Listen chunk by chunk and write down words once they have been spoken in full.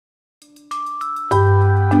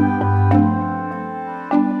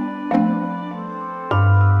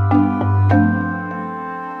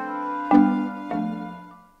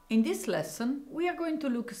In this lesson, we are going to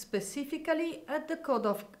look specifically at the Code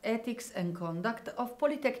of Ethics and Conduct of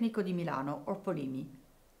Politecnico di Milano, or Polimi.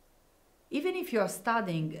 Even if you are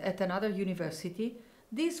studying at another university,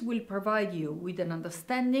 this will provide you with an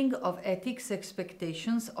understanding of ethics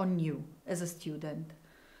expectations on you as a student.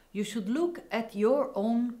 You should look at your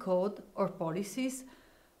own code or policies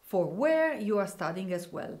for where you are studying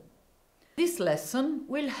as well. This lesson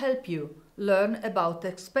will help you learn about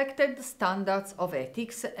expected standards of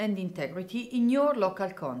ethics and integrity in your local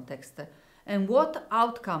context and what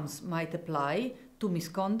outcomes might apply to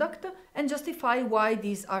misconduct and justify why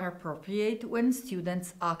these are appropriate when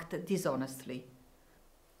students act dishonestly.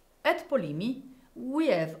 At Polimi, we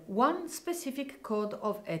have one specific code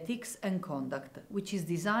of ethics and conduct, which is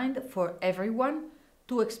designed for everyone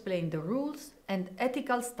to explain the rules and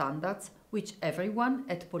ethical standards which everyone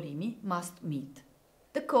at Polimi must meet.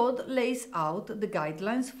 The code lays out the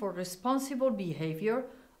guidelines for responsible behavior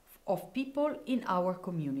of people in our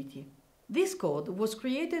community. This code was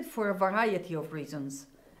created for a variety of reasons,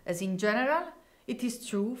 as in general, it is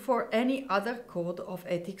true for any other code of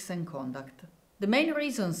ethics and conduct. The main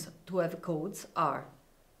reasons to have codes are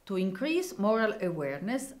to increase moral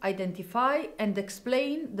awareness, identify and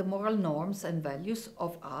explain the moral norms and values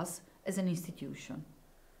of us as an institution,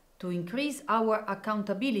 to increase our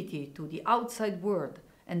accountability to the outside world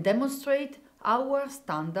and demonstrate our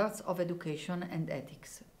standards of education and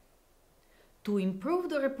ethics, to improve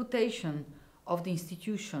the reputation of the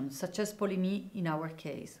institution, such as Polimi in our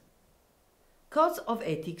case. Codes of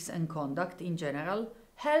ethics and conduct in general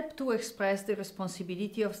help to express the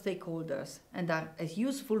responsibility of stakeholders and are a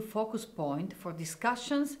useful focus point for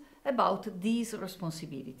discussions about these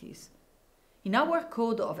responsibilities. In our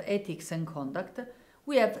Code of Ethics and Conduct,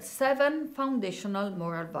 we have 7 foundational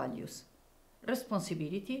moral values: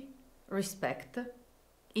 responsibility, respect,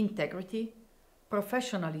 integrity,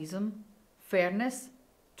 professionalism, fairness,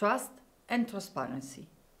 trust, and transparency.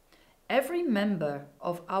 Every member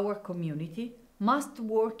of our community must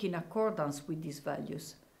work in accordance with these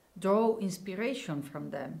values, draw inspiration from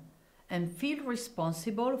them, and feel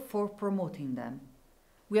responsible for promoting them.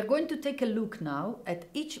 We are going to take a look now at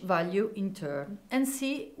each value in turn and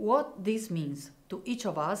see what this means to each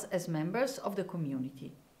of us as members of the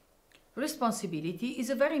community. Responsibility is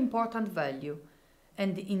a very important value,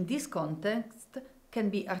 and in this context can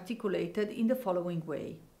be articulated in the following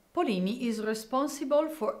way. Polimi is responsible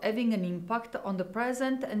for having an impact on the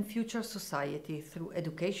present and future society through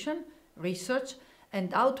education, research,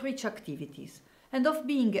 and outreach activities, and of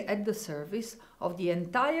being at the service of the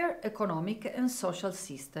entire economic and social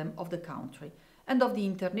system of the country and of the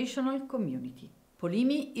international community.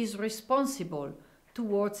 Polimi is responsible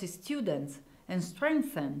towards its students and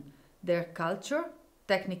strengthens their culture,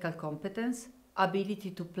 technical competence,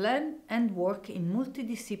 ability to plan and work in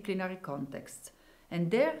multidisciplinary contexts, and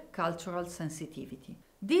their cultural sensitivity.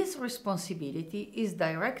 This responsibility is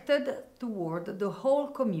directed toward the whole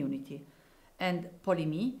community, and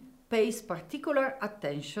Polimi pays particular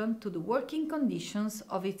attention to the working conditions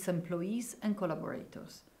of its employees and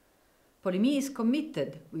collaborators. Polimi is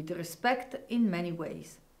committed with respect in many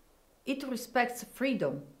ways. It respects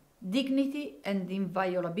freedom, dignity and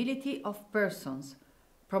inviolability of persons,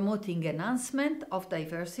 promoting enhancement of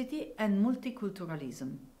diversity and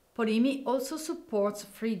multiculturalism. Polimi also supports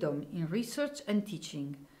freedom in research and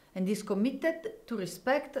teaching and is committed to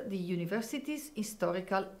respect the university's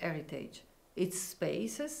historical heritage, its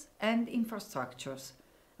spaces and infrastructures,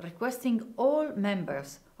 requesting all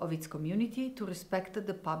members of its community to respect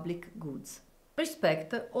the public goods.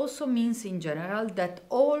 Respect also means in general that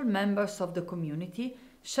all members of the community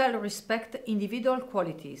shall respect individual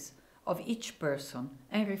qualities of each person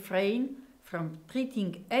and refrain from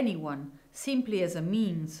treating anyone simply as a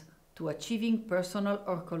means to achieving personal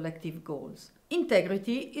or collective goals.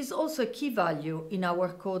 Integrity is also a key value in our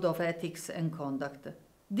Code of Ethics and Conduct.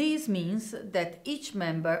 This means that each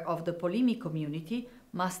member of the Polimi community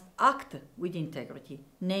must act with integrity,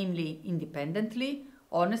 namely independently,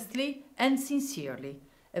 honestly, and sincerely,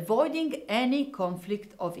 avoiding any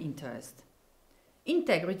conflict of interest.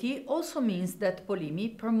 Integrity also means that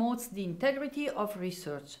Polimi promotes the integrity of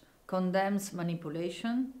research, condemns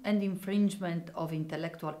manipulation and infringement of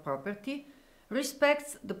intellectual property,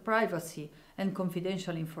 respects the privacy and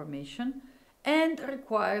confidential information, and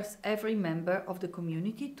requires every member of the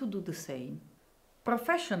community to do the same.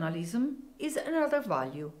 Professionalism is another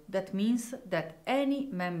value that means that any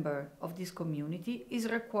member of this community is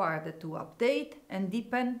required to update and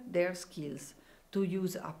deepen their skills, to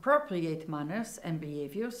use appropriate manners and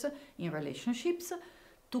behaviors in relationships,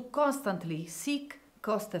 to constantly seek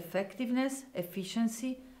cost effectiveness,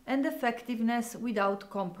 efficiency, and effectiveness without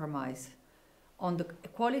compromise on the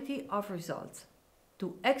quality of results,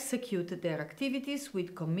 to execute their activities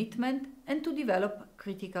with commitment and to develop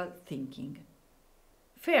critical thinking.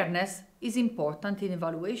 Fairness is important in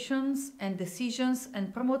evaluations and decisions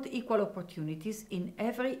and promote equal opportunities in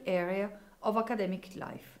every area of academic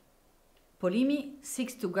life. Polimi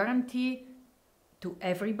seeks to guarantee to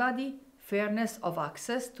everybody fairness of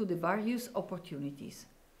access to the various opportunities.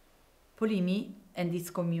 Polimi and its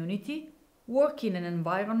community work in an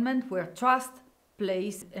environment where trust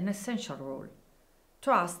plays an essential role.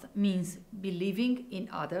 Trust means believing in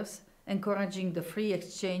others, encouraging the free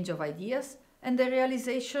exchange of ideas, and the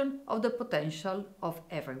realization of the potential of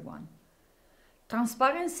everyone.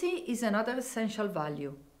 Transparency is another essential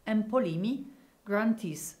value, and Polimi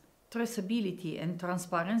guarantees traceability and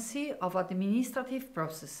transparency of administrative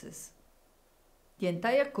processes. The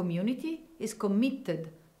entire community is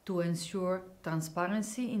committed to ensure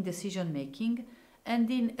transparency in decision-making and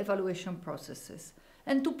in evaluation processes,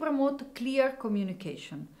 and to promote clear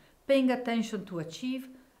communication, paying attention to achieve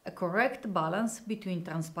a correct balance between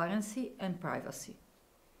transparency and privacy.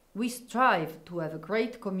 We strive to have a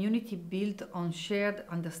great community built on shared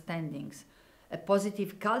understandings, a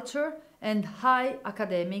positive culture, and high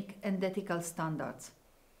academic and ethical standards.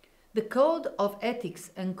 The Code of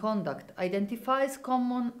Ethics and Conduct identifies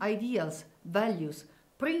common ideals, values,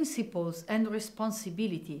 principles, and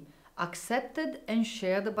responsibility accepted and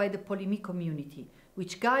shared by the Polimi community,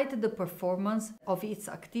 which guide the performance of its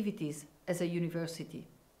activities as a university.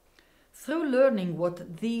 Through learning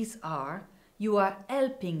what these are, you are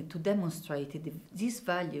helping to demonstrate these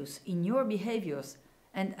values in your behaviors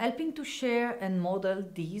and helping to share and model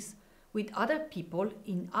these with other people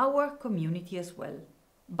in our community as well.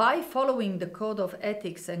 By following the Code of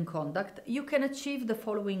Ethics and Conduct, you can achieve the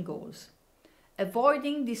following goals: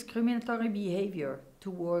 avoiding discriminatory behavior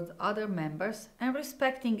toward other members and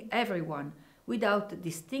respecting everyone without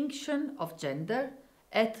distinction of gender,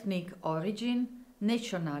 ethnic origin,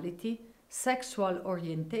 nationality, sexual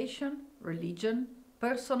orientation, religion,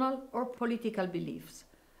 personal or political beliefs,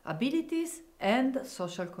 abilities, and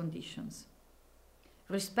social conditions.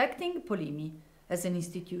 Respecting Polimi as an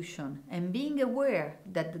institution and being aware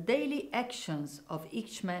that the daily actions of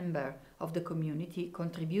each member of the community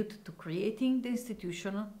contribute to creating the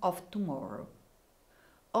institution of tomorrow.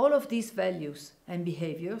 All of these values and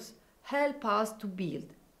behaviors help us to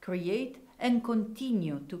build, create, and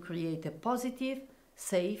continue to create a positive,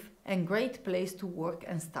 safe, and great place to work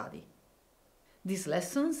and study. These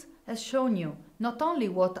lessons have shown you not only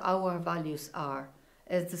what our values are,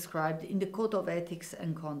 as described in the Code of Ethics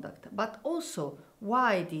and Conduct, but also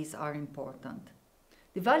why these are important.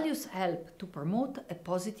 The values help to promote a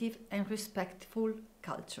positive and respectful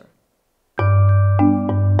culture.